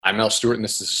I'm Mel Stewart, and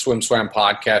this is the Swim Swam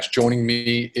podcast. Joining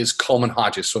me is Coleman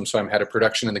Hodges, Swim Swam head of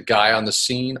production, and the guy on the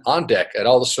scene, on deck at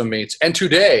all the swim meets. And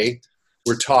today,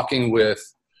 we're talking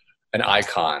with an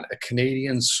icon, a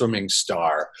Canadian swimming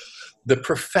star, the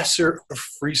professor of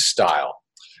freestyle,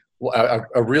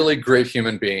 a really great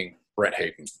human being, Brent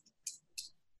Hayden.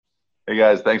 Hey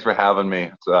guys, thanks for having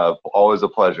me. It's always a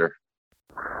pleasure.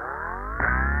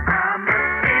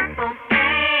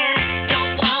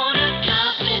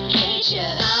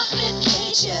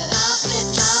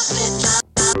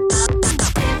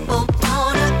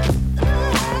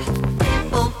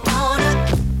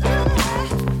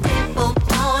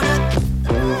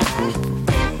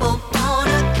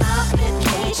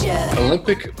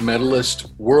 Olympic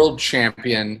medalist, world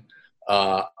champion,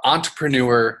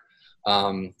 entrepreneur.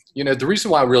 The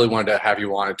reason why I really wanted to have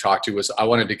you on and talk to you was I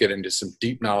wanted to get into some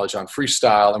deep knowledge on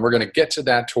freestyle, and we're going to get to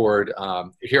that toward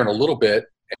here in a little bit.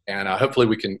 And hopefully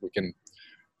we can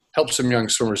help some young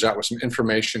swimmers out with some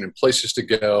information and places to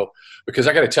go. Because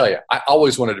I got to tell you, I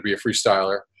always wanted to be a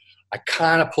freestyler. I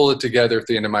kind of pulled it together at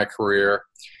the end of my career.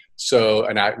 So,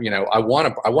 and I won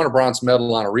a bronze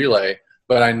medal on a relay,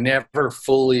 but I never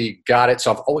fully got it.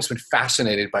 So I've always been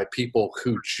fascinated by people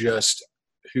who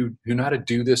know how to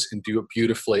do this and do it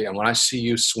beautifully. And when I see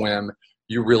you swim,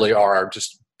 you really are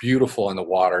just beautiful in the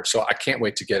water. So I can't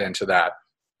wait to get into that.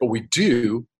 But we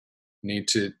do need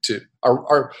to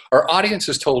our audience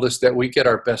has told us that we get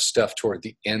our best stuff toward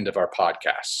the end of our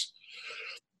podcasts.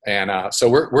 And so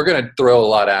we're going to throw a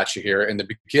lot at you here in the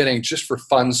beginning, just for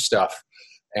fun stuff.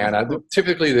 And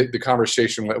typically the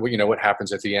conversation, what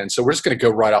happens at the end. So we're just going to go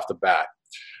right off the bat.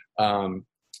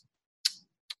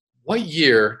 What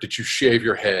year did you shave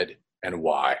your head and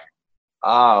why?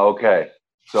 Okay.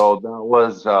 So that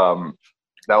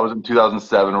was in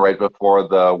 2007, right before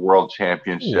the World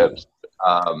Championships.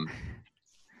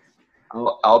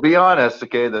 I'll be honest.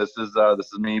 Okay, this is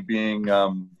me being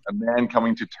a man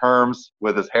coming to terms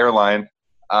with his hairline.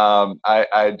 We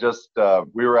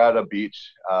were at a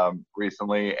beach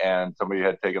recently, and somebody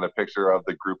had taken a picture of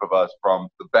the group of us from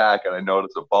the back, and I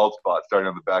noticed a bald spot starting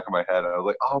on the back of my head, and I was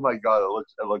like, "Oh my god,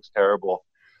 it looks terrible."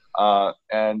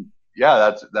 And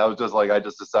yeah, that was just like, I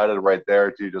just decided right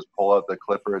there to just pull out the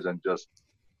clippers and just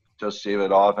shave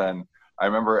it off. And I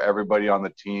remember everybody on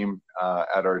the team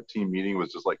at our team meeting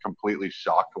was just like completely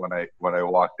shocked when I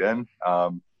walked in.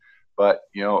 But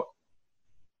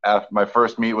after my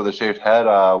first meet with a shaved head,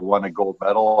 won a gold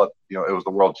medal. It was the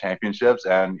World Championships,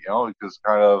 and it just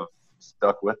kind of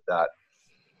stuck with that.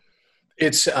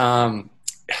 It's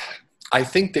I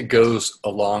think that goes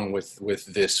along with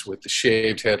the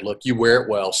shaved head look. You wear it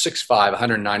well, 6'5",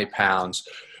 190 pounds.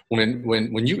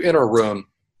 When you enter a room,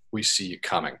 we see you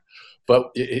coming.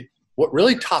 But what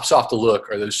really tops off the look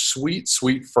are those sweet,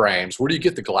 sweet frames. Where do you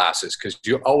get the glasses? Because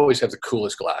you always have the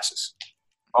coolest glasses.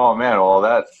 Oh man, well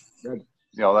that's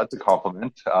a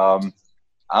compliment.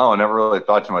 I never really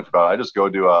thought too much about it. I just go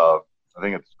to I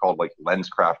think it's called like Lens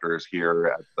Crafters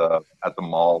here at the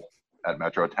mall at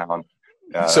Metro Town.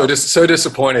 So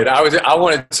disappointed. I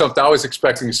wanted something. I was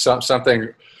expecting something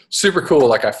super cool.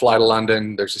 Like I fly to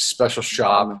London. There's a special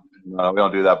shop. No, we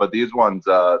don't do that. But these ones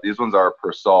are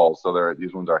per sol. So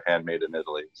these ones are handmade in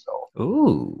Italy. So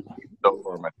ooh, those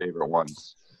are my favorite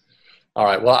ones. All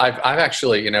right. Well, I've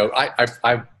actually,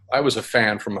 I was a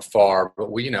fan from afar, but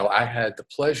I had the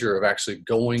pleasure of actually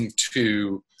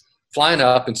flying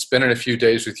up and spending a few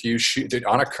days with you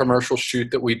on a commercial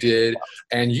shoot that we did.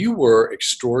 And you were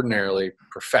extraordinarily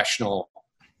professional,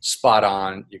 spot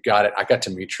on. You got it. I got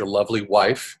to meet your lovely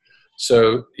wife.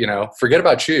 So, forget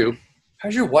about you.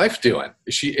 How's your wife doing?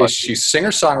 Is she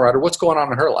singer-songwriter? What's going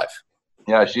on in her life?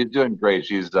 Yeah, she's doing great.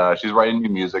 She's writing new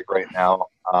music right now.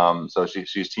 So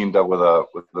she's teamed up with an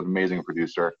amazing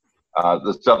producer.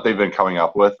 The stuff they've been coming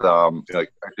up with,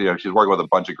 she's working with a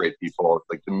bunch of great people.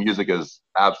 Like the music is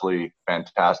absolutely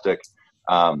fantastic.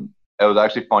 It was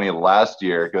actually funny last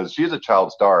year because she's a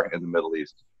child star in the Middle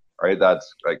East, right?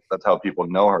 That's how people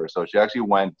know her. So she actually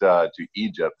went to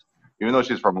Egypt, even though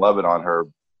she's from Lebanon.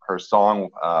 Her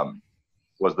song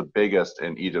was the biggest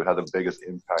in Egypt, had the biggest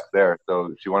impact there.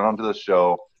 So she went onto the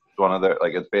show. It's one of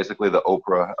it's basically the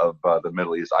Oprah of the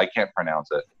Middle East. I can't pronounce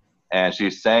it. And she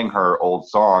sang her old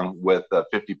song with a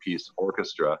 50-piece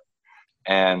orchestra.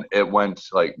 And it went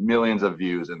like millions of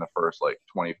views in the first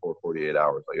 24, 48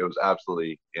 hours. Like it was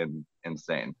absolutely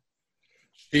insane.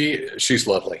 She's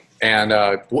lovely. And,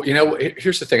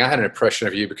 here's the thing. I had an impression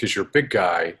of you because you're a big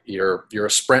guy. You're a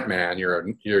sprint man.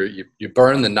 You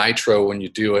burn the nitro when you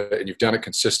do it, and you've done it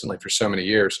consistently for so many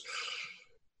years.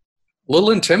 A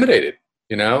little intimidated,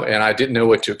 and I didn't know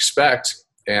what to expect.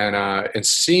 And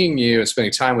seeing you and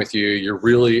spending time with you, you're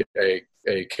really a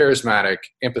a charismatic,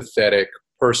 empathetic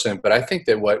person, but I think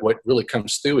that what really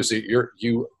comes through is that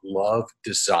you love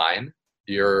design.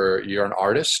 You're an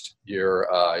artist. You're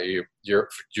a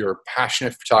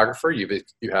passionate photographer. You've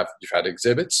had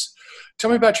exhibits. Tell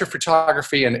me about your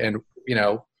photography and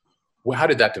how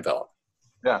did that develop?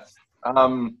 Yeah.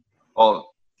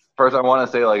 Well, first I want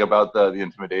to say like about the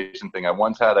intimidation thing. I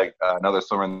once had another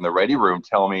swimmer in the ready room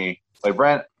tell me, like,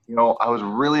 Brent, I was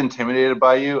really intimidated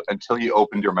by you until you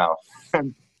opened your mouth.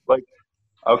 And like,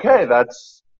 okay,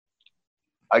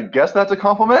 I guess that's a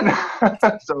compliment.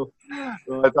 So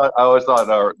I always thought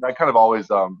that kind of always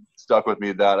stuck with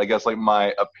me, that I guess like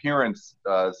my appearance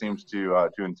seems to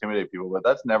intimidate people, but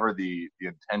that's never the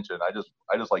intention.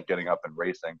 I just like getting up and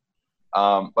racing.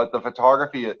 But the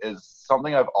photography is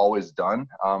something I've always done.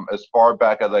 As far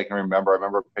back as I can remember, I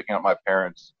remember picking up my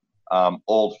parents'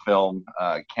 old film,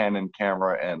 Canon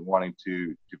camera, and wanting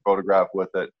to photograph with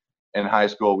it. In high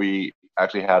school, we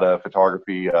actually had a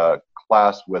photography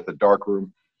class with a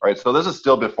darkroom. Right, so this is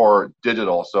still before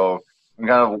digital, so I'm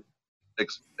kind of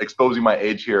exposing my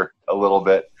age here a little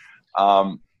bit.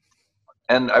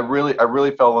 And I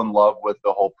really fell in love with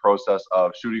the whole process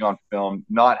of shooting on film,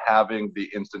 not having the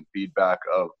instant feedback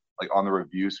of like on the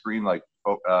review screen. Like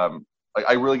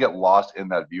I really get lost in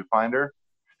that viewfinder,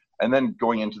 and then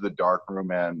going into the dark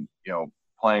room and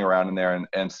playing around in there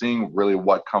and seeing really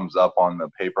what comes up on the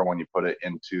paper when you put it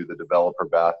into the developer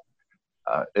bath.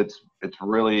 It's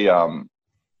really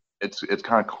it's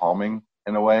kind of calming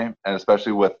in a way, and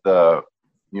especially with the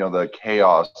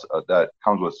chaos that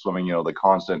comes with swimming, the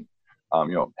constant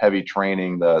heavy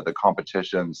training, the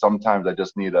competition. Sometimes I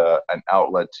just need an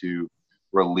outlet to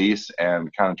release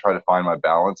and kind of try to find my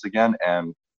balance again,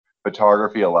 and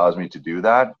photography allows me to do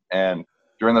that. And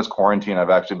during this quarantine,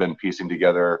 I've actually been piecing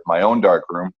together my own dark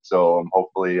room, so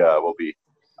hopefully we'll be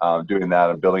doing that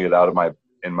and building it out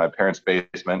in my parents'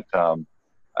 basement.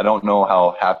 I don't know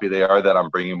how happy they are that I'm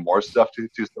bringing more stuff to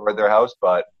store at their house,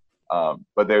 but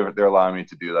they're allowing me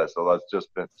to do that. So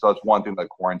that's one thing that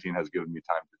quarantine has given me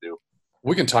time to do.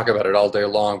 We can talk about it all day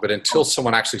long, but until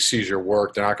someone actually sees your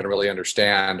work, they're not going to really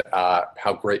understand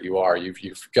how great you are. You've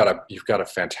got a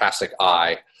fantastic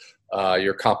eye.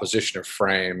 Your composition of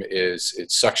frame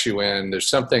it sucks you in. There's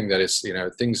something that is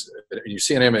things you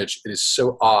see an image. It is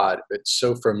so odd. It's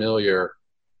so familiar.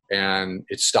 And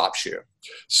it stops you.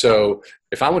 So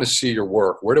if I want to see your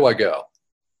work, where do I go?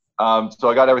 So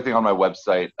I got everything on my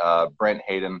website,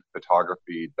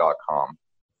 BrentHaydenPhotography.com.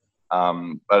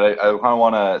 But I kind of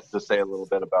want to say a little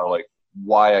bit about like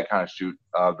why I kind of shoot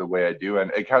the way I do,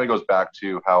 and it kind of goes back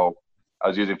to how I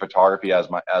was using photography as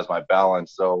my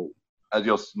balance. So as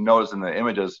you'll notice in the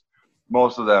images,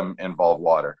 most of them involve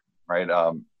water, right?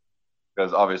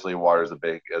 Because obviously water is a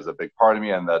big part of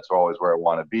me, and that's always where I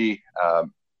want to be.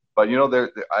 But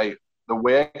the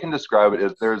way I can describe it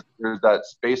is there's that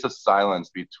space of silence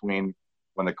between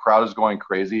when the crowd is going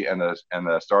crazy and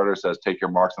the starter says take your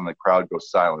marks, and the crowd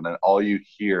goes silent, and all you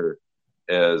hear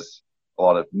is a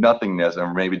lot of nothingness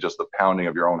and maybe just the pounding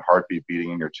of your own heartbeat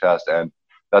beating in your chest. And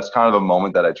that's kind of a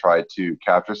moment that I try to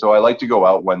capture. So I like to go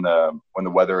out when the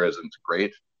weather isn't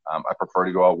great. I prefer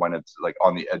to go out when it's like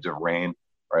on the edge of rain,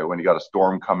 right? When you got a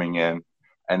storm coming in.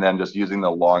 And then just using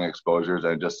the long exposures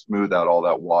and just smooth out all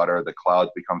that water. The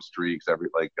clouds become streaks,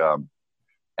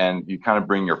 and you kind of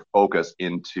bring your focus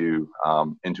into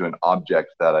an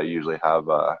object that I usually have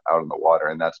out in the water,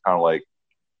 and that's kind of like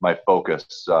my focus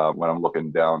when I'm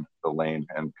looking down the lane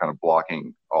and kind of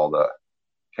blocking all the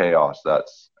chaos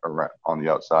that's around, on the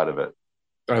outside of it.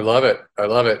 I love it. I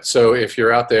love it. So if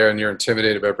you're out there and you're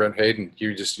intimidated by Brent Hayden,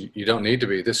 you don't need to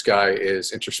be. This guy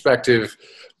is introspective.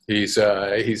 He's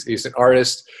an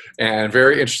artist and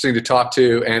very interesting to talk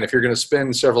to. And if you're going to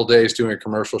spend several days doing a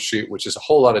commercial shoot, which is a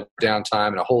whole lot of downtime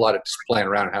and a whole lot of just playing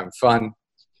around and having fun,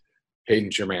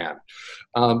 Hayden's your man.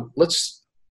 Let's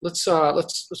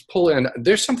pull in.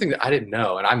 There's something that I didn't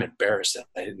know, and I'm embarrassed that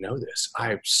I didn't know this.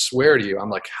 I swear to you,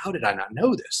 I'm like, how did I not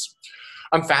know this?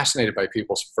 I'm fascinated by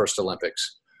people's first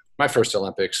Olympics. My first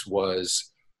Olympics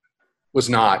was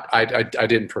not. I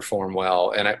didn't perform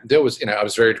well, and I was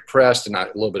very depressed and a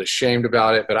little bit ashamed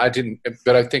about it. But I didn't.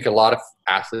 But I think a lot of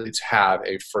athletes have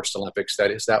a first Olympics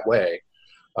that is that way.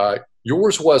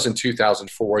 Yours was in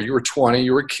 2004. You were 20.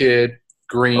 You were a kid.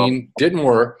 Green. Didn't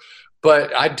work.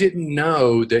 But I didn't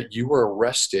know that you were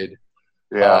arrested.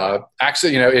 Yeah.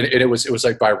 Actually, and it was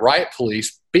like by riot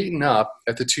police, beaten up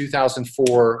at the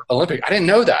 2004 Olympic. I didn't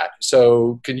know that.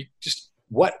 So can you just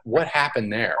what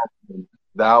happened there?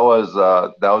 That was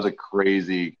a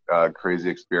crazy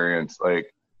experience.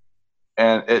 Like,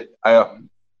 and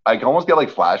I can almost get like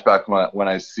flashback when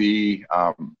I see,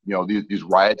 these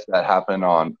riots that happen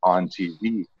on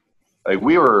TV. Like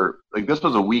we were like, this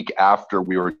was a week after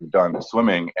we were done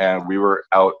swimming, and we were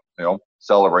out,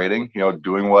 celebrating,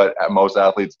 doing what most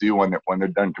athletes do when they're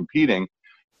done competing.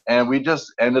 And we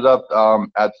just ended up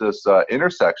at this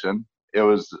intersection. It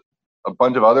was a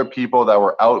bunch of other people that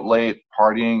were out late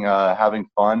partying, having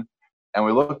fun. And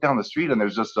we looked down the street, and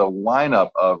there's just a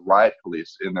lineup of riot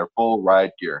police in their full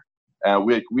riot gear. And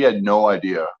we had no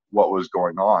idea what was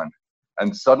going on.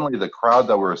 And suddenly the crowd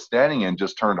that we were standing in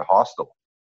just turned hostile.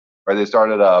 Right? They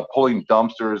started pulling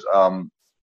dumpsters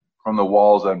from the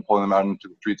walls and pulling them out into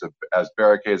the streets as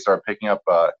barricades, started picking up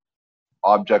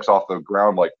objects off the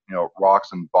ground, like, rocks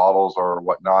and bottles or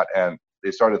whatnot. And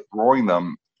they started throwing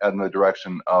them in the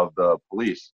direction of the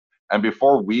police. And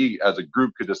before we as a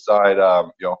group could decide,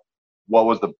 what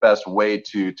was the best way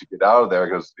to get out of there,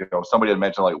 because somebody had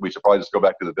mentioned like we should probably just go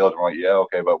back to the village. And we're like, yeah,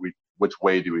 okay, but which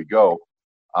way do we go?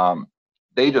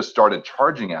 They just started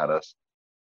charging at us,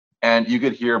 and you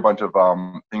could hear a bunch of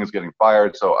things getting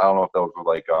fired. So I don't know if those were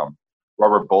like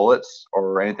rubber bullets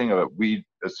or anything. But we,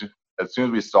 as soon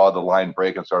as we saw the line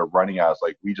break and started running at us,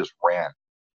 like we just ran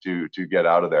to get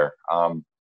out of there.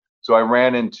 So I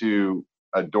ran into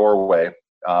a doorway.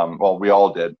 Well, we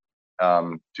all did.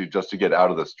 To get out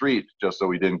of the street, just so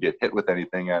we didn't get hit with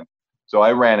anything. And so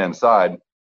I ran inside,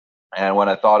 and when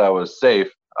I thought I was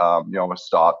safe, I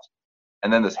stopped.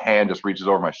 And then this hand just reaches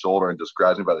over my shoulder and just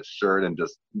grabs me by the shirt and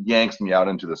just yanks me out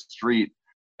into the street.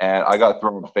 And I got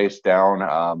thrown face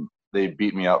down. They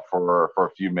beat me up for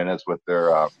a few minutes with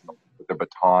their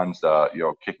batons,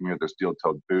 kicking me with their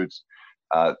steel-toed boots.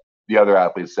 The other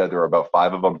athletes said there were about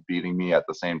 5 of them beating me at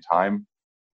the same time.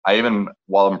 I even,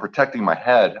 while I'm protecting my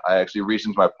head, I actually reached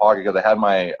into my pocket because I had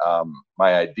my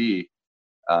ID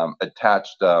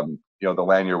attached. The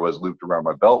lanyard was looped around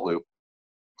my belt loop.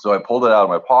 So I pulled it out of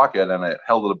my pocket and I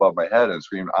held it above my head and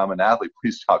screamed, "I'm an athlete,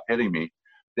 please stop hitting me."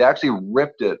 They actually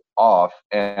ripped it off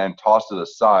and tossed it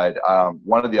aside.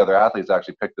 One of the other athletes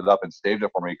actually picked it up and saved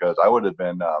it for me, because I would have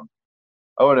been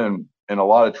in a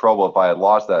lot of trouble if I had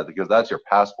lost that, because that's your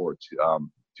passport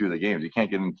to the games. You can't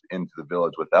get into the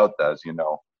village without that, as you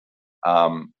know.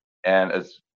 And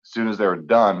as soon as they were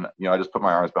done, I just put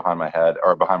my arms behind my head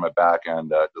or behind my back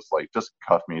and just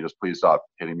cuff me, just please stop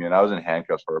hitting me. And I was in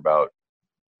handcuffs for about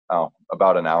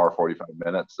an hour, 45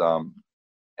 minutes.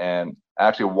 And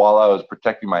actually, while I was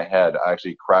protecting my head, they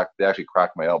actually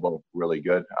cracked my elbow really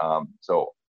good.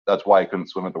 So that's why I couldn't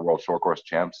swim at the World Short Course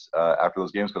Champs after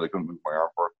those games, because I couldn't move my arm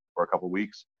for a couple of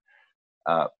weeks.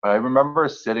 But I remember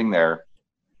sitting there.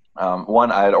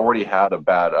 One, I had already had a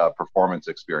bad performance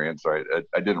experience. Right?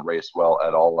 I didn't race well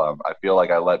at all. I feel like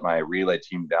I let my relay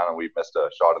team down, and we missed a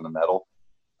shot in the medal.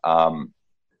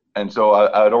 And so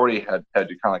I had already had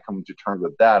to kind of come to terms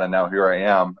with that. And now here I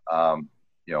am,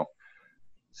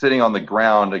 sitting on the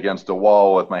ground against a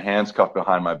wall with my hands cuffed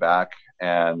behind my back.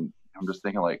 And I'm just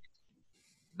thinking like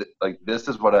this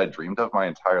is what I dreamed of my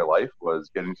entire life, was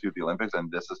getting to the Olympics.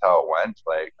 And this is how it went.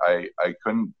 Like, I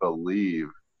couldn't believe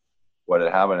what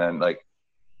had happened.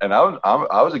 And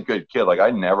I was a good kid. Like,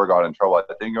 I never got in trouble. I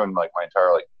think in like my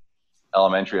entire like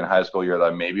elementary and high school year that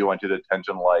I maybe went to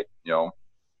detention, like,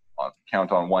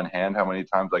 count on one hand how many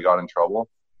times I got in trouble.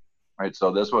 Right.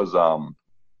 So this was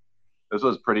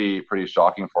pretty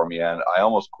shocking for me. And I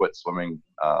almost quit swimming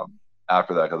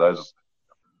after that, because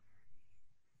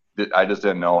I just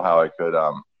didn't know how I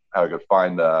could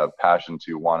find the passion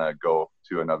to want to go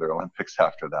to another Olympics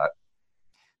after that.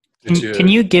 Can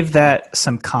you give that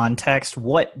some context?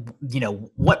 What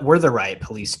were the riot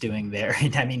police doing there?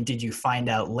 I mean, did you find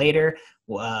out later?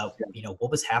 What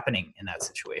was happening in that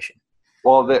situation?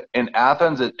 Well, in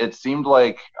Athens, it seemed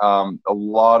like a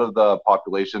lot of the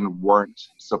population weren't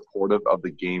supportive of the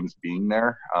games being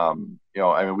there.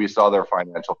 We saw their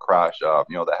financial crash,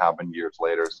 that happened years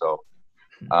later. So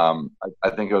I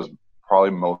think it was probably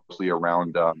mostly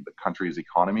around the country's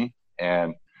economy.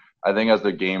 And I think as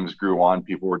the games grew on,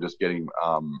 people were just getting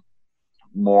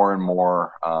more and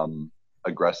more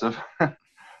aggressive.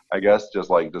 I guess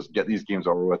just get these games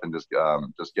over with and just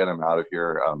get them out of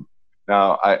here.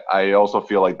 Now, I also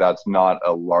feel like that's not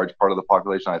a large part of the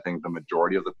population. I think the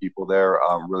majority of the people there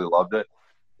really loved it.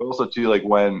 But also too, like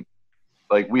when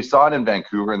we saw it in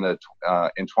Vancouver in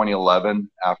 2011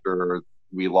 after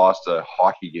we lost a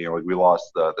hockey game, like we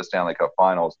lost the Stanley Cup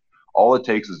Finals. All it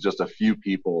takes is just a few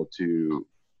people to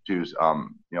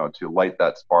light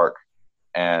that spark,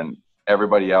 and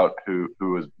everybody out who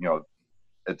is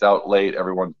it's out late.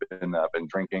 Everyone's been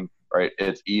drinking, right?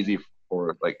 It's easy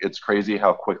for it's crazy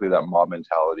how quickly that mob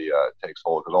mentality takes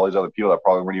hold, because all these other people that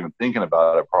probably weren't even thinking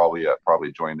about it probably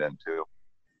joined in too.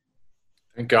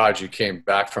 Thank God you came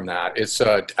back from that. It's,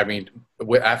 I mean,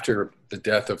 after the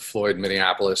death of Floyd,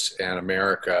 Minneapolis and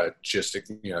America, just,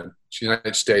 the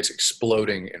United States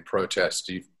exploding in protests.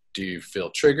 Do you feel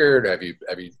triggered? Are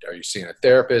you seeing a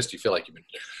therapist? Do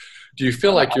you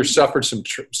feel like you're suffered some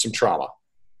trauma?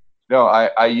 No,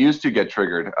 I used to get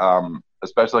triggered,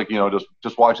 especially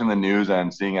just watching the news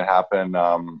and seeing it happen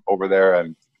over there,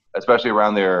 and especially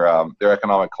around their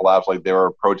economic collapse. Like, they were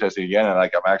protesting again, and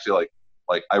I'm actually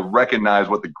like I recognize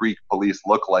what the Greek police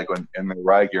look like in the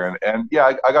riot gear, and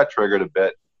yeah, I got triggered a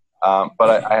bit, but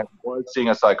I was seeing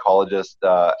a psychologist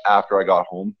after I got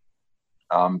home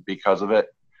because of it,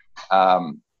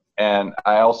 and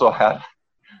I also had,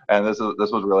 and this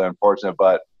was really unfortunate,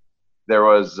 but there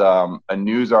was a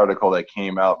news article that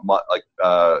came out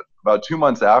about 2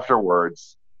 months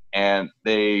afterwards, and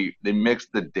they mixed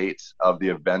the dates of the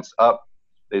events up.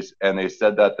 They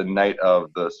said that the night of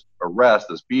this arrest,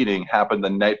 this beating, happened the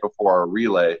night before our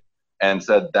relay, and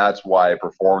said that's why I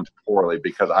performed poorly,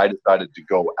 because I decided to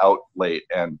go out late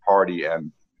and party,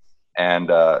 and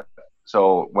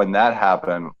so when that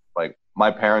happened, like,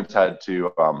 my parents had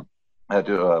to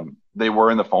they were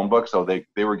in the phone book, so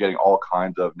they were getting all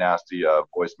kinds of nasty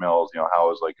voicemails, how I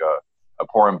was like a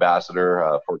poor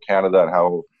ambassador for Canada, and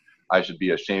how I should be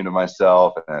ashamed of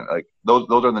myself, and like those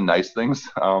are the nice things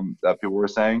that people were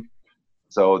saying.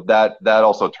 So that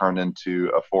also turned into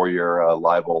a 4-year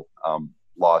libel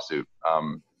lawsuit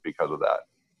because of that.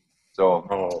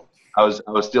 So I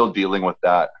was still dealing with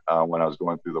that when I was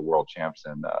going through the World Champs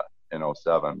in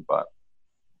 2007, but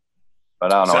I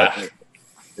don't know.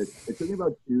 It took me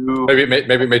about maybe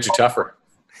it made you tougher.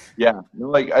 Yeah,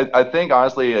 like I think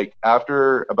honestly, like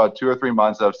after about 2 or 3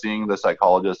 months of seeing the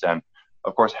psychologist, and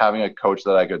of course having a coach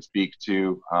that I could speak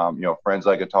to, friends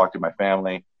I could talk to, my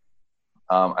family,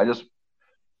 I just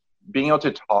being able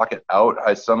to talk it out,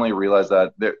 I suddenly realized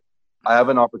that I have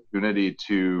an opportunity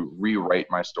to rewrite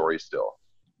my story still.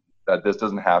 That this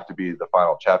doesn't have to be the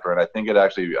final chapter, and I think it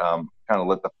actually kind of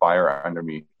lit the fire under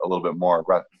me a little bit more.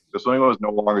 The swimming was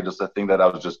no longer just a thing that I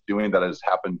was just doing that I just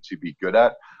happened to be good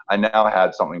at. I now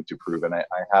had something to prove, and I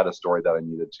had a story that I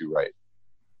needed to write.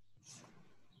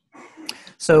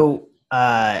 So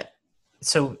kind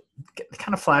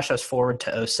of flash us forward to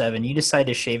 2007. You decided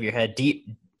to shave your head.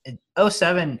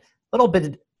 2007, a little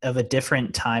bit of a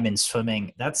different time in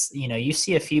swimming. That's, you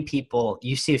see a few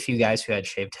guys who had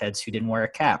shaved heads who didn't wear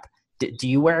a cap. Do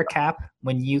you wear a cap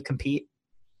when you compete?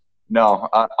 No,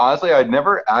 honestly, I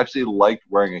never actually liked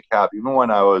wearing a cap, even when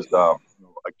I was a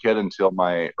kid until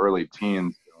my early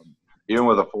teens. Even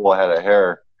with a full head of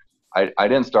hair, I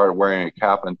didn't start wearing a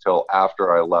cap until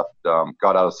after I left,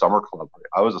 got out of summer club.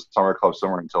 I was a summer club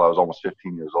swimmer until I was almost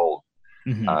 15 years old.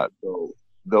 Mm-hmm. So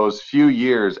those few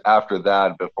years after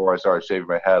that, before I started shaving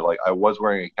my head, like I was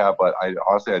wearing a cap, but I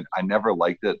honestly never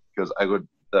liked it, because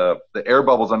the air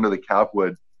bubbles under the cap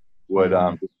would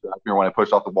distract me when I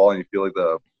pushed off the wall, and you feel like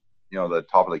the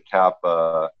top of the cap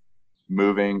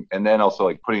moving, and then also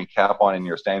like putting a cap on and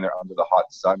you're standing there under the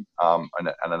hot sun in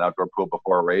an outdoor pool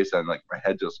before a race, and like my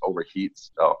head just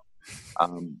overheats. So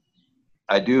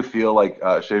I do feel like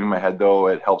shaving my head, though,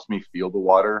 it helps me feel the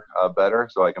water better,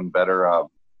 so I can better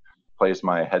place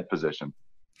my head position.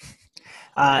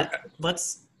 I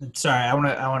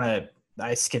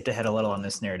skipped ahead a little on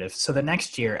this narrative. So the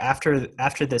next year, after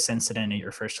this incident at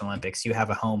your first Olympics, you have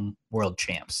a home world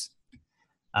champs.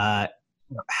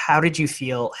 How did you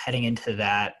feel heading into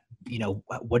that?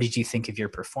 What did you think of your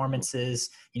performances?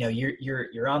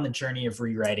 You're on the journey of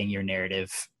rewriting your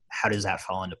narrative. How does that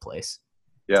fall into place?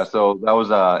 Yeah, so that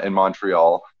was in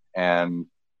Montreal, and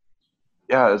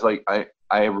yeah, it's like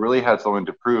I really had something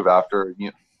to prove after.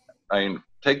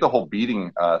 Take the whole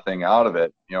beating thing out of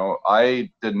it. I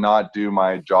did not do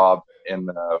my job in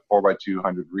the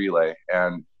 4x200 relay,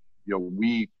 and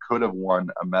we could have won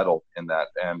a medal in that,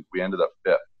 and we ended up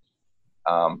 5th.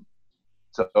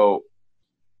 So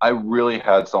I really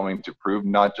had something to prove,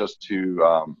 not just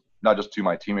to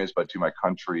my teammates, but to my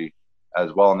country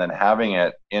as well. And then having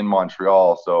it in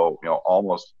Montreal, so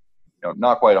almost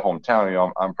not quite a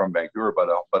hometown. I'm from Vancouver, but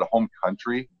a home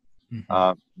country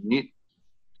meet.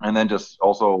 And then just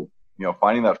also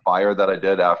finding that fire that I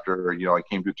did after I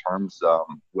came to terms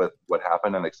with what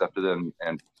happened and accepted it,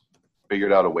 and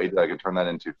figured out a way that I could turn that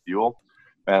into fuel.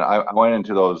 And I went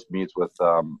into those meets with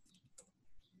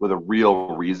a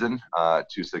real reason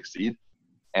to succeed.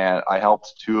 And I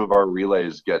helped 2 of our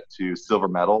relays get to silver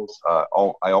medals.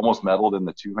 I almost medaled in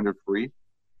the 200 free.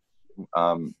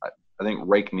 I think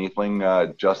Rake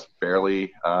Neethling just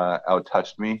barely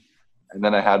out-touched me. And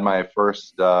then I had my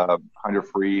first 100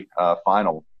 free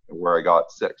final where I got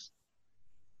 6th.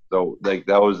 So like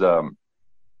that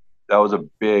was a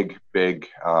big,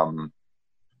 I don't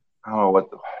know what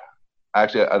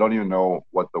actually, I don't even know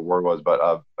what the word was, but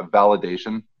a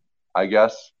validation, I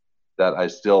guess, that I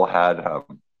still had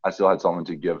something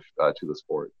to give to the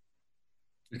sport.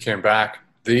 You came back.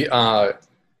 I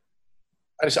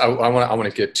want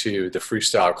to get to the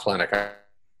freestyle clinic.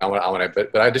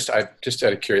 But I just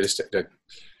out of curiosity, the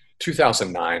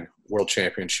 2009 World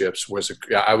Championships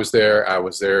I was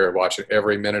there watching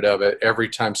every minute of it. Every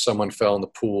time someone fell in the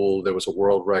pool, there was a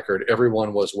world record.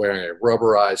 Everyone was wearing a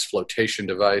rubberized flotation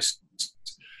device,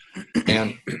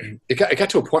 and it got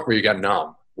to a point where you got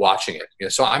numb watching it. You know,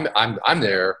 so I'm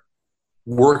there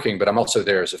working, but I'm also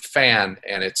there as a fan,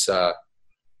 and it's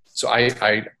so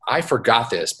I forgot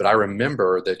this, but I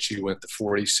remember that you went the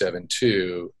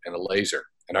 47.2 and a laser.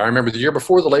 And I remember the year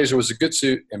before the laser was a good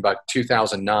suit, and by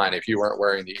 2009, if you weren't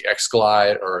wearing the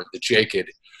X-Glide or the Jaked,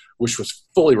 which was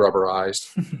fully rubberized,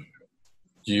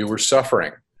 you were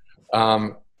suffering.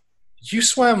 You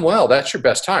swam well. That's your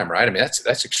best time, right? I mean,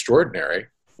 that's extraordinary.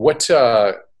 What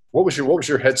was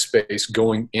your headspace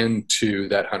going into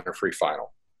that 100 free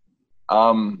final?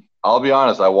 I'll be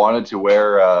honest. I wanted to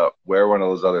wear one of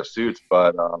those other suits,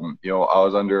 but you know, I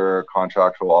was under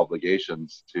contractual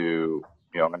obligations to,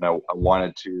 you know, and I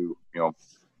wanted to, you know,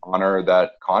 honor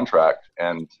that contract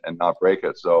and not break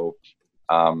it. So,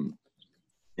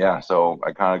 yeah. So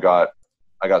I got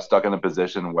stuck in a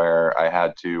position where I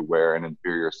had to wear an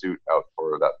inferior suit out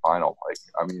for that final. Like,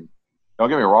 I mean, don't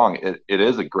get me wrong. It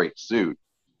is a great suit,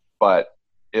 but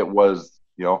it was,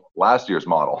 you know, last year's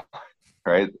model,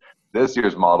 right? This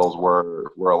year's models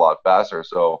were a lot faster.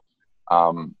 So,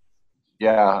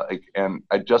 yeah, and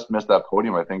I just missed that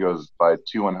podium. I think it was by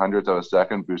 2/100ths of a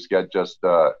second. Busquets just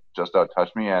out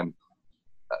touched me, and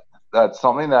that's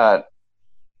something that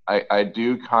I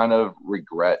do kind of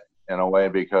regret in a way,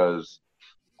 because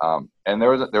and there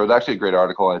was actually a great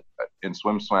article in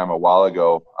Swim Swam a while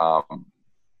ago,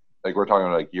 like we're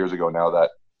talking like years ago now, that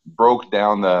broke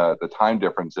down the time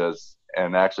differences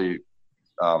and actually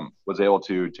was able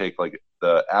to take like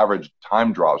the average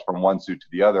time drops from one suit to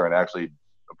the other and actually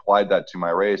applied that to my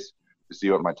race to see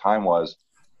what my time was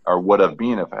or would have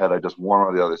been if I just worn one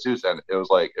of the other suits. And it was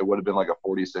like, it would have been like a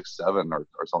 46.7 or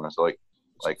something. So like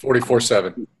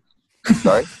 44.7.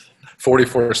 Sorry?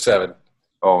 44.7.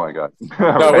 Oh my God.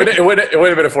 No, right. it would have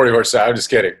been a 44.7. I'm just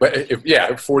kidding. But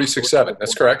 46.7.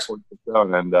 That's correct.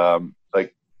 And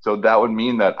like, so that would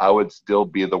mean that I would still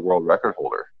be the world record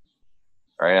holder.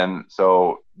 Right. And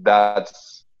so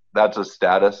that's a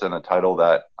status and a title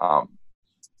that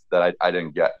that I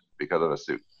didn't get because of a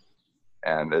suit.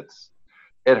 And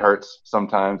it hurts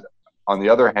sometimes. On the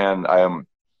other hand, I'm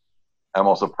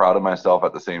also proud of myself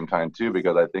at the same time too,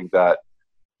 because I think that,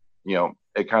 you know,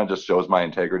 it kind of just shows my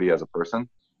integrity as a person.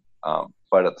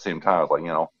 But at the same time, I was like, you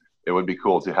know, it would be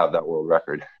cool to have that world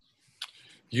record.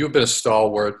 You've been a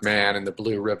stalwart man in the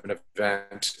blue ribbon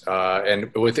event, and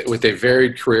with a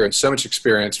varied career and so much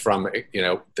experience from, you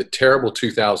know, the terrible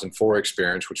 2004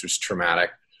 experience, which was traumatic,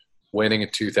 winning in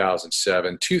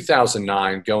 2007,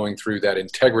 2009, going through that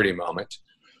integrity moment,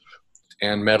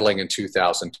 and medaling in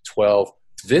 2012,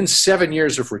 then 7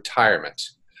 years of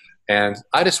retirement. And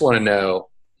I just want to know,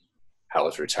 how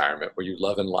was retirement? Were you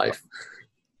loving life?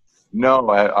 No,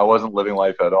 I wasn't living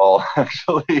life at all,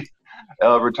 actually.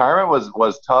 Retirement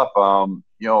was tough.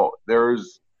 You know,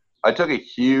 I took a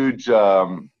huge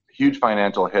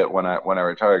financial hit when I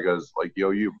retired, because like,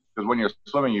 because when you're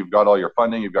swimming, you've got all your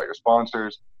funding, you've got your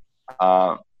sponsors,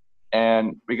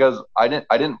 and because I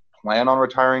didn't plan on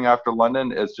retiring after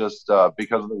London. It's just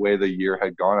because of the way the year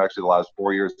had gone. Actually, the last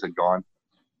 4 years had gone.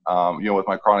 You know, with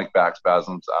my chronic back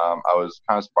spasms, I was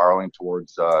kind of spiraling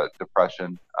towards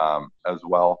depression as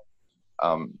well.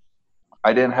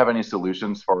 I didn't have any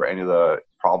solutions for any of the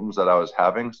problems that I was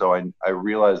having. So I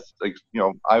realized, like, you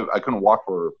know, I couldn't walk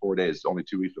for 4 days, only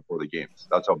 2 weeks before the games.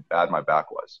 That's how bad my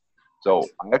back was. So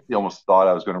I actually almost thought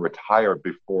I was going to retire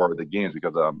before the games,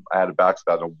 because I had a back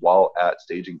spasm while at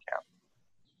staging camp.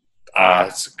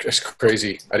 It's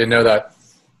crazy. I didn't know that.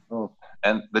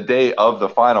 And the day of the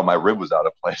final, my rib was out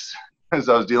of place.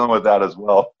 So I was dealing with that as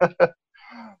well. It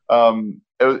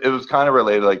was kind of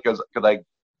related, like, because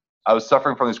I was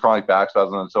suffering from these chronic back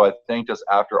spasms. And so I think just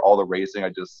after all the racing, I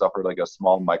just suffered like a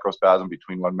small microspasm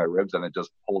between one of my ribs, and it just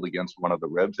pulled against one of the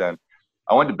ribs. And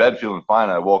I went to bed feeling fine.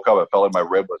 And I woke up, I felt like my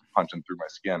rib was punching through my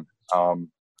skin.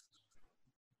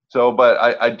 But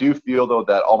I do feel, though,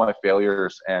 that all my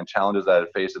failures and challenges that I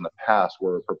had faced in the past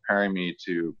were preparing me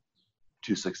to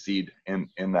succeed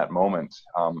in that moment.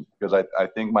 Because I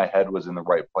think my head was in the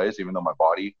right place, even though my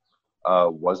body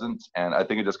wasn't. And I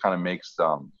think it just kind of makes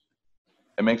that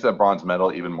bronze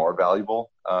medal even more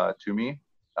valuable to me.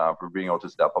 for being able to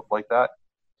step up like that.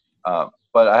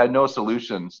 But I had no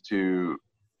solutions to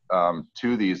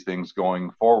these things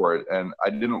going forward. And I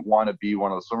didn't want to be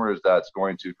one of the swimmers that's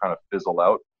going to kind of fizzle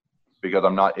out because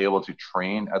I'm not able to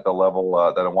train at the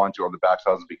level that I want to, or the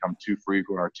backside has become too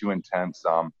frequent or too intense.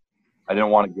 I didn't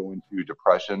want to go into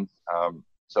depression.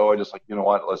 So I just like, you know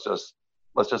what, let's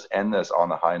just end this on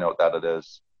the high note that it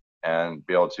is, and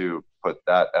be able to put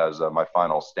that as my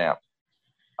final stamp.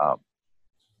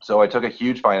 So I took a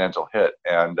huge financial hit,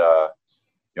 and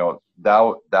you know,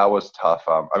 that was tough.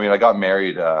 I mean, I got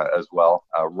married as well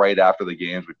right after the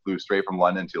games. We flew straight from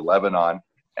London to Lebanon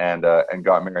and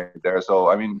got married there. So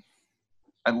I mean,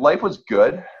 and life was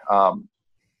good. I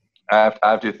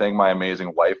have to thank my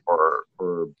amazing wife for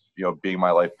you know, being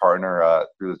my life partner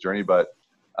through this journey. But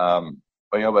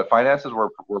you know, but finances were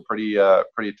pretty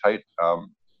tight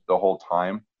the whole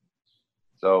time.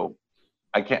 So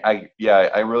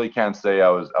I really can't say I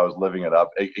was living it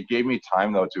up. It gave me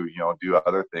time though to, you know, do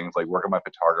other things like work on my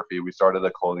photography. We started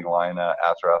a clothing line,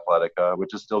 Astra Athletica,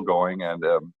 which is still going, and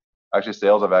actually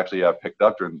sales have actually picked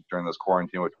up during this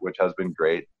quarantine, which has been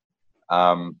great.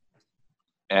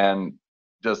 And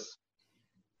just,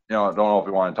 you know, I don't know if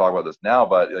we want to talk about this now,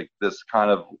 but like this kind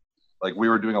of like we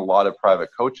were doing a lot of private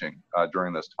coaching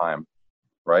during this time,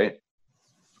 right?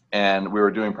 And we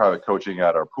were doing private coaching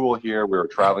at our pool here. We were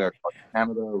traveling across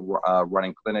Canada,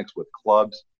 running clinics with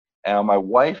clubs. And my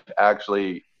wife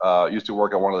actually used to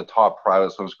work at one of the top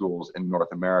private swim schools in North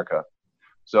America.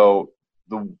 So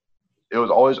it was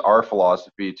always our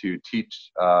philosophy to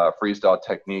teach freestyle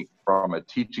technique from a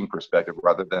teaching perspective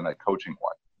rather than a coaching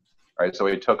one, right? So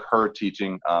we took her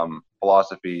teaching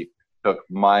philosophy, took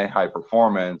my high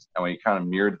performance, and we kind of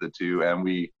mirrored the two. And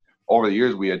over the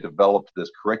years, we had developed this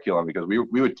curriculum because we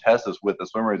would test this with the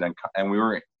swimmers, and we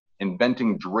were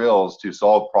inventing drills to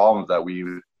solve problems that we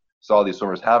saw these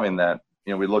swimmers having. That,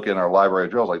 you know, we look in our library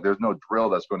of drills, like there's no drill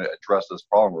that's going to address this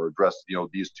problem or address, you know,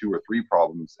 these 2 or 3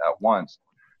 problems at once.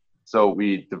 So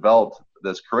we developed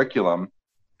this curriculum,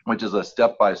 which is a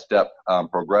step-by-step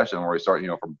progression where we start, you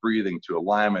know, from breathing to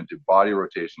alignment to body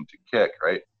rotation to kick,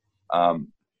 right?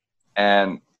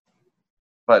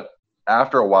 But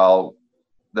after a while,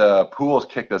 the pools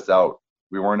kicked us out.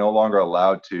 We were no longer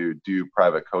allowed to do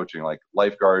private coaching. Like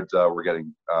lifeguards were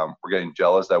getting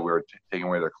jealous that we were taking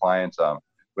away their clients.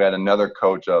 We had another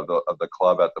coach of the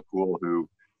club at the pool who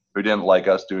didn't like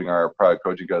us doing our private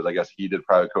coaching because I guess he did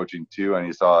private coaching too, and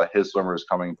he saw his swimmers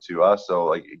coming to us. So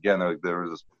like again, there was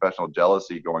this professional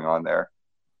jealousy going on there.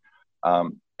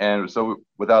 And so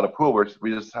without a pool,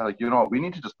 we just had like, you know what, we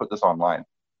need to just put this online.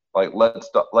 Like let's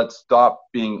stop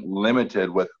being limited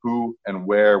with who and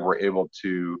where we're able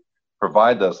to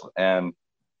provide this. And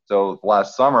so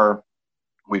last summer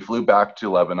we flew back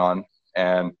to Lebanon,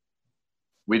 and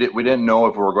we didn't know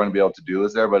if we were going to be able to do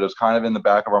this there, but it was kind of in the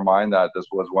back of our mind that this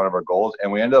was one of our goals.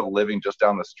 And we ended up living just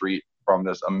down the street from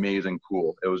this amazing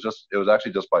pool. It was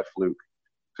actually just by fluke,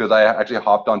 because I actually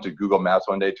hopped onto Google Maps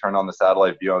one day, turned on the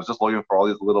satellite view. I was just looking for all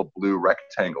these little blue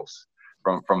rectangles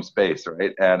from space,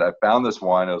 right? And I found this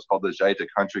one. It was called the Jaita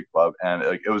Country Club, and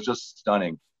it was just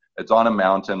stunning. It's on a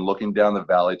mountain looking down the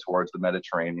valley towards the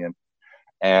Mediterranean.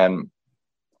 And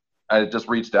I just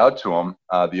reached out to him,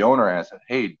 the owner, and I said,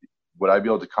 hey, would I be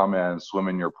able to come and swim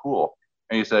in your pool?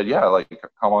 And he said, yeah, like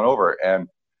come on over. And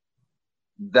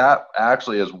that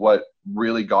actually is what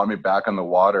really got me back on the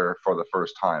water for the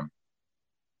first time.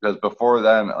 Because before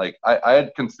then, like I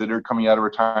had considered coming out of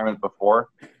retirement before,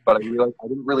 but I realized I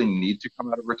didn't really need to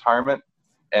come out of retirement.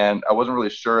 And I wasn't really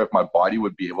sure if my body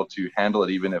would be able to handle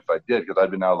it even if I did, because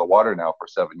I've been out of the water now for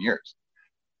 7 years.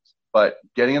 But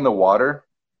getting in the water,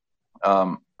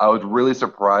 I was really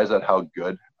surprised at how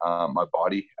good my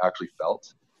body actually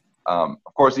felt.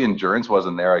 Of course, the endurance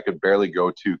wasn't there. I could barely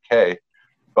go 2K,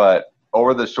 but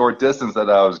over the short distance that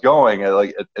I was going,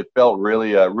 it felt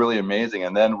really, really amazing.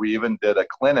 And then we even did a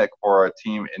clinic for a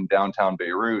team in downtown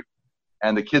Beirut,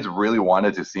 and the kids really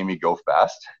wanted to see me go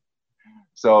fast.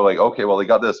 So like, okay, well, they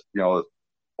got this, you know,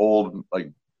 old like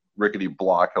rickety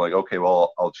block. Like, okay,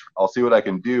 well, I'll see what I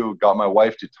can do. Got my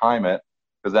wife to time it,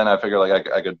 because then I figured like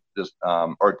I could just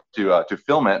or to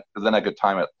film it, because then I could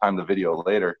time the video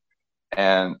later.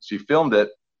 And she filmed it.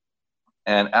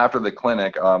 And after the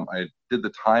clinic, I did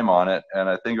the time on it, and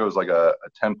I think it was like a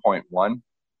 10.1,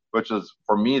 which is,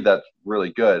 for me, that's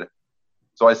really good.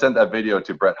 So I sent that video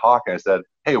to Brent Hawk, and I said,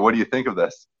 hey, what do you think of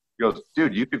this? He goes,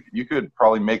 dude, you could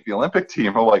probably make the Olympic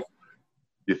team. I'm like,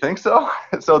 you think so?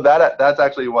 So that's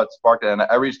actually what sparked it. And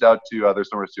I reached out to other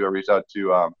swimmers too. I reached out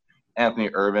to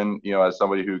Anthony Irvin, you know, as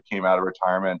somebody who came out of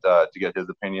retirement to get his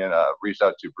opinion. Reached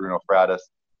out to Bruno Fratis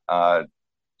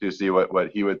to see what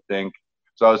he would think.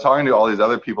 So I was talking to all these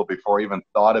other people before I even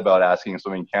thought about asking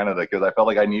Swimming Canada, because I felt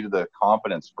like I needed the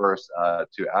confidence first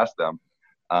to ask them.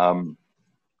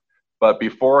 But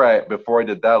before I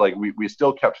did that, like we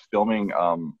still kept filming.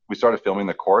 We started filming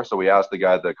the course. So we asked the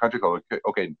guy at the country club,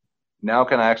 okay, now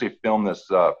can I actually film this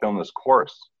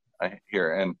course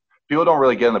here? And people don't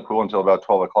really get in the pool until about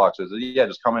 12 o'clock. So yeah,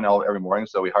 just come in every morning.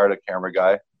 So we hired a camera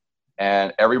guy.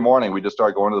 And every morning we just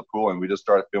started going to the pool and we just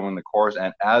started filming the course.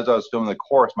 And as I was filming the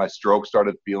course, my stroke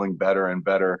started feeling better and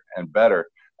better and better.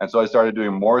 And so I started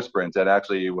doing more sprints and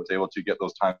actually was able to get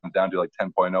those times down to like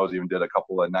 10.0s, even did a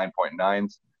couple of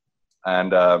 9.9s.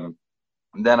 And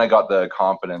then I got the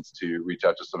confidence to reach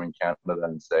out to Swimming Canada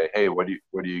and say, hey, what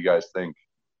do you guys think?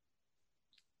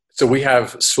 So we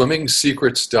have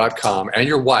swimmingsecrets.com and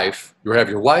your wife. You have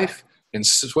your wife and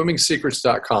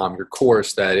swimmingsecrets.com, your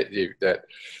course that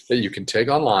you can take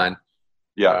online.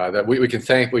 Yeah. That we can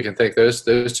thank those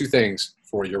two things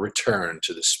for your return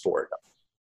to the sport.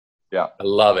 Yeah. I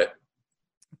love it.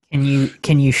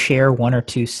 Can you share one or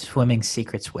two swimming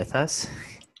secrets with us?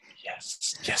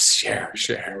 Yes,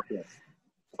 share.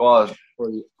 Well, for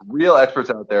real experts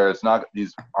out there,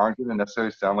 these aren't going to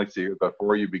necessarily sound like secrets, but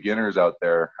for you beginners out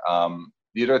there,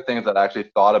 these are things that I actually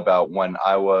thought about when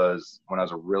I was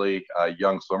a really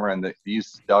young swimmer, and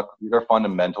these are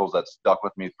fundamentals that stuck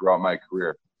with me throughout my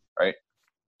career. Right?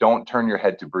 Don't turn your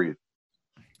head to breathe.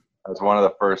 That's one of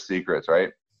the first secrets.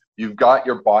 Right? You've got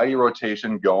your body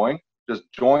rotation going.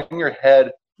 Just join your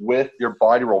head with your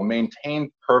body roll. Maintain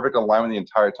perfect alignment the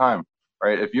entire time.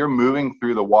 Right? If you're moving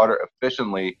through the water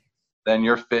efficiently, then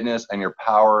your fitness and your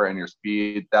power and your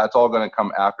speed, that's all going to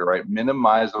come after, right?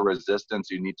 Minimize the resistance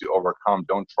you need to overcome.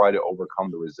 Don't try to overcome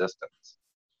the resistance.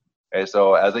 Okay,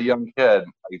 so as a young kid,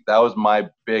 that was my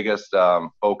biggest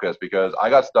focus, because I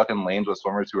got stuck in lanes with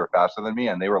swimmers who were faster than me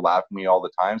and they were lapping me all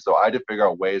the time. So I had to figure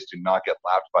out ways to not get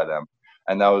lapped by them.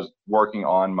 And that was working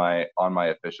on my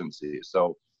efficiency.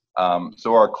 So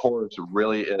our course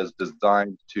really is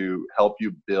designed to help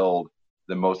you build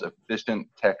the most efficient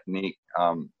technique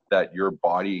that your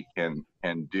body can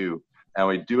do. And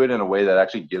we do it in a way that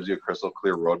actually gives you a crystal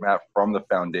clear roadmap from the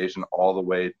foundation all the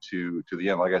way to the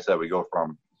end. Like I said, we go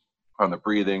from the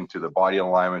breathing to the body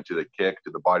alignment, to the kick,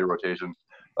 to the body rotation.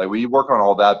 Like, we work on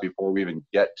all that before we even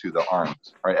get to the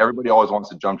arms, right? Everybody always wants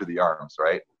to jump to the arms,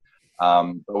 right?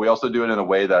 But we also do it in a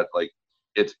way that, like,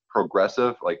 it's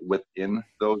progressive, like, within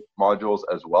those modules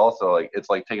as well. So, like, it's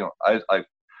like taking,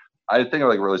 I think of,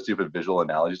 like, really stupid visual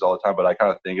analogies all the time, but I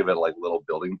kind of think of it like little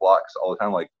building blocks all the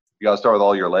time. Like, you got to start with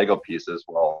all your Lego pieces.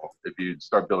 Well, if you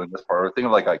start building this part, or think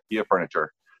of like IKEA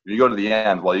furniture. If you go to the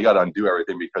end, well, you got to undo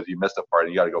everything because you missed a part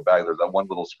and you got to go back. There's that one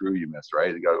little screw you missed,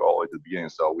 right? You got to go all the way to the beginning.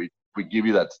 So we give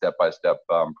you that step-by-step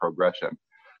progression.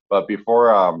 But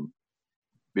before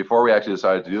we actually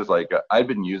decided to do this, like, I've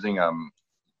been using,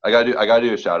 I gotta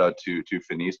do a shout out to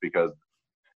Finis, because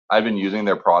I've been using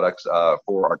their products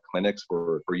for our clinics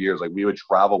for years. Like, we would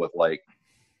travel with like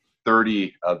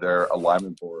 30 of their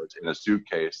alignment boards in a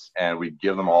suitcase, and we'd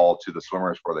give them all to the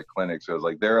swimmers for the clinic. So it's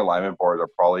like, their alignment boards are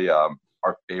probably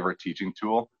our favorite teaching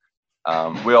tool.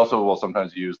 We also will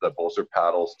sometimes use the bolster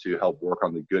paddles to help work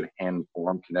on the good hand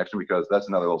form connection, because that's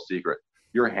another little secret.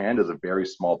 Your hand is a very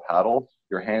small paddle.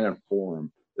 Your hand and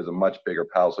form is a much bigger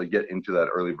paddle. So you get into that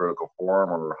early vertical form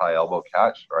or high elbow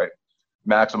catch, right?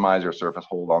 Maximize your surface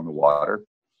hold on the water.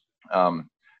 And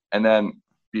then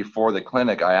before the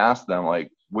clinic, I asked them, like,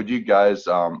 would you guys,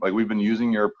 like, we've been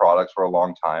using your products for a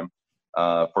long time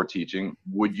for teaching.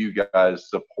 Would you guys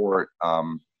support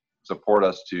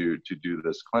us to do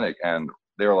this clinic? And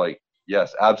they were like,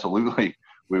 yes, absolutely,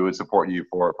 we would support you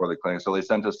for the clinic. So they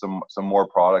sent us some more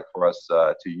product for us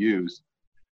to use.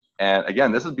 And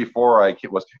again, this is before I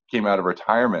came out of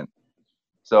retirement.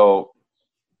 So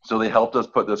they helped us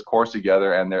put this course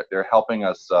together, and they're helping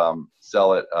us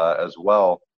sell it as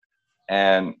well.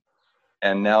 And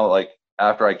now, like,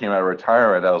 after I came out of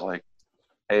retirement, I was like,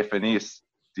 hey, Finis,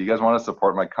 do you guys want to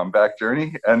support my comeback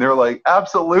journey? And they're like,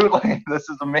 absolutely, this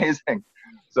is amazing.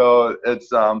 So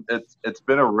it's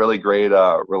been a really great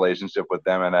relationship with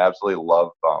them, and I absolutely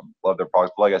love their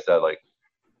products. But like I said, like,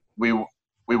 we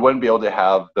wouldn't be able to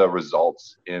have the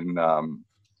results in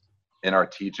our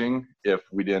teaching if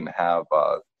we didn't have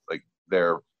like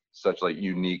their such like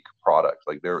unique products.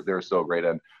 Like, they're so great.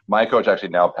 And my coach actually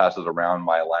now passes around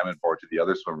my alignment board to the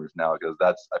other swimmers now, because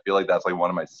I feel like that's like one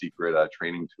of my secret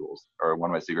training tools, or one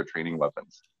of my secret training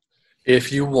weapons.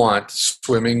 If you want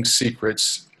swimming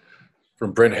secrets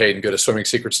from Brent Hayden, go to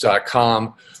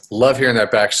swimmingsecrets.com. Love hearing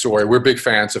that backstory. We're big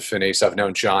fans of Finis. I've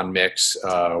known John Mix,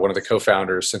 one of the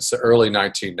co-founders, since the early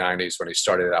 1990s, when he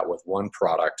started out with one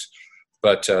product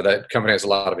but that company has a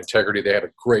lot of integrity. They have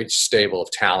a great stable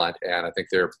of talent, and I think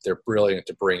they're brilliant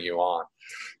to bring you on.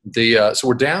 So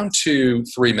we're down to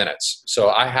 3 minutes. So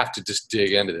I have to just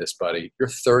dig into this, buddy. You're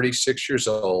 36 years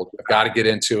old. I've got to get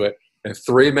into it in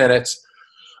 3 minutes.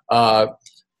 The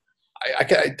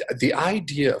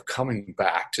idea of coming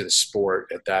back to the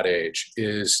sport at that age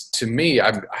is, to me,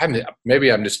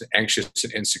 maybe I'm just an anxious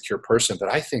and insecure person, but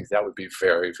I think that would be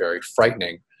very, very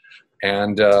frightening.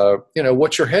 And,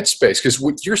 what's your headspace? Because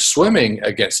you're swimming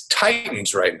against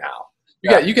titans right now.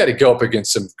 You got to go up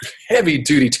against some heavy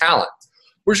duty talent.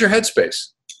 Where's your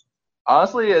headspace?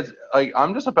 Honestly, it's like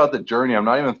I'm just about the journey. I'm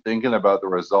not even thinking about the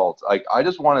results. Like, I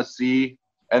just want to see,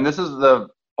 and this is the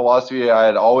philosophy I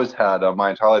had always had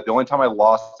my entire life. The only time I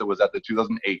lost it was at the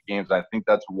 2008 games, and I think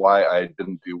that's why I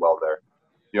didn't do well there.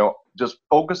 Just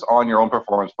focus on your own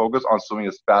performance. Focus on swimming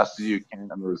as fast as you can,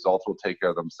 and the results will take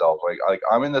care of themselves. Like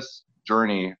I'm in this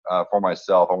journey for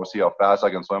myself. I want to see how fast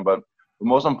I can swim, but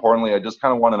most importantly, I just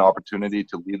kind of want an opportunity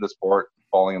to leave the sport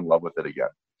falling in love with it again.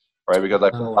 Right, because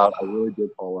I really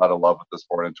did fall out of love with the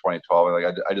sport in 2012, and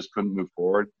like I just couldn't move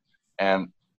forward, and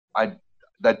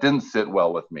that didn't sit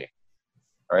well with me,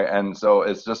 right? And so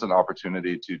it's just an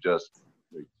opportunity to just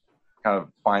kind of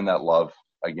find that love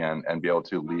again and be able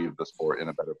to leave the sport in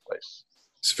a better place.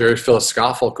 It's very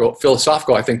philosophical.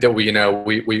 I think that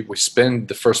we spend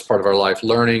the first part of our life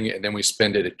learning, and then we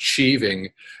spend it achieving,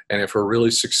 and if we're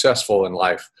really successful in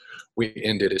life, we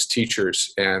end it as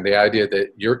teachers. And the idea that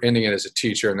you're ending it as a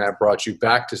teacher and that brought you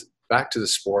back to the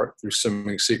sport through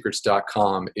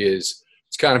swimmingsecrets.com it's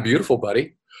kind of beautiful,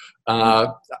 buddy.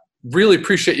 Really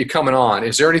appreciate you coming on.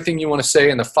 Is there anything you want to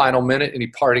say in the final minute? Any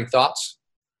parting thoughts?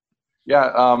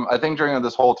 Yeah, I think during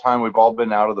this whole time, we've all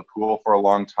been out of the pool for a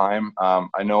long time.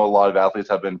 I know a lot of athletes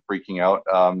have been freaking out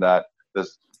that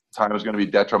this time is going to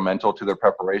be detrimental to their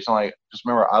preparation. Like, just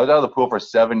remember, I was out of the pool for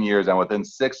 7 years, and within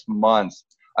 6 months,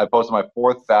 I posted my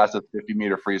 4th fastest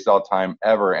 50-meter freestyle time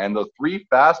ever, and the 3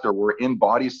 faster were in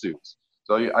bodysuits.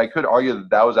 So I could argue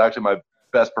that was actually my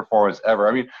best performance ever.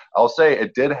 I mean, I'll say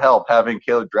it did help having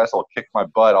Caleb Dressel kick my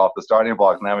butt off the starting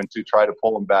blocks and having to try to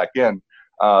pull him back in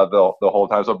the whole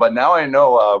time. So, but now I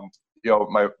know,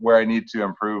 where I need to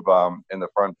improve in the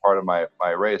front part of my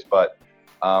race. But,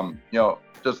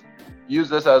 just use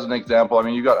this as an example. I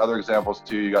mean, you got other examples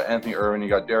too. You got Anthony Irwin, you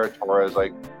got Derek Torres.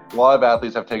 Like, a lot of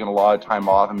athletes have taken a lot of time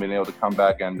off and been able to come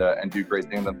back and do great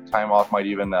things. And the time off might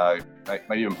even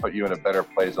put you in a better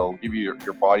place. It'll give you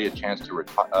your body a chance to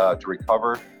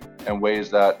recover in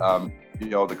ways that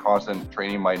the constant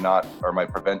training might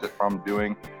prevent it from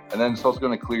doing. And then it's also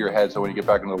going to clear your head. So when you get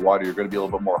back into the water, you're going to be a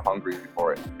little bit more hungry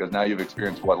for it, because now you've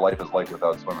experienced what life is like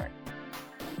without swimming.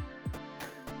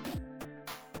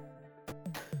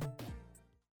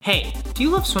 Hey, do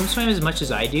you love SwimSwam as much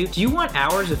as I do? Do you want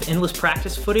hours of endless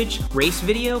practice footage, race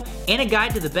video, and a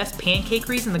guide to the best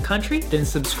pancakeries in the country? Then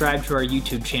subscribe to our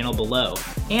YouTube channel below.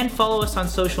 And follow us on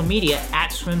social media at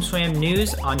SwimSwam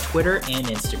News on Twitter and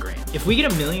Instagram. If we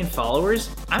get 1 million followers,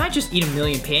 I might just eat 1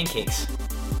 million pancakes.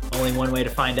 Only one way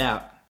to find out.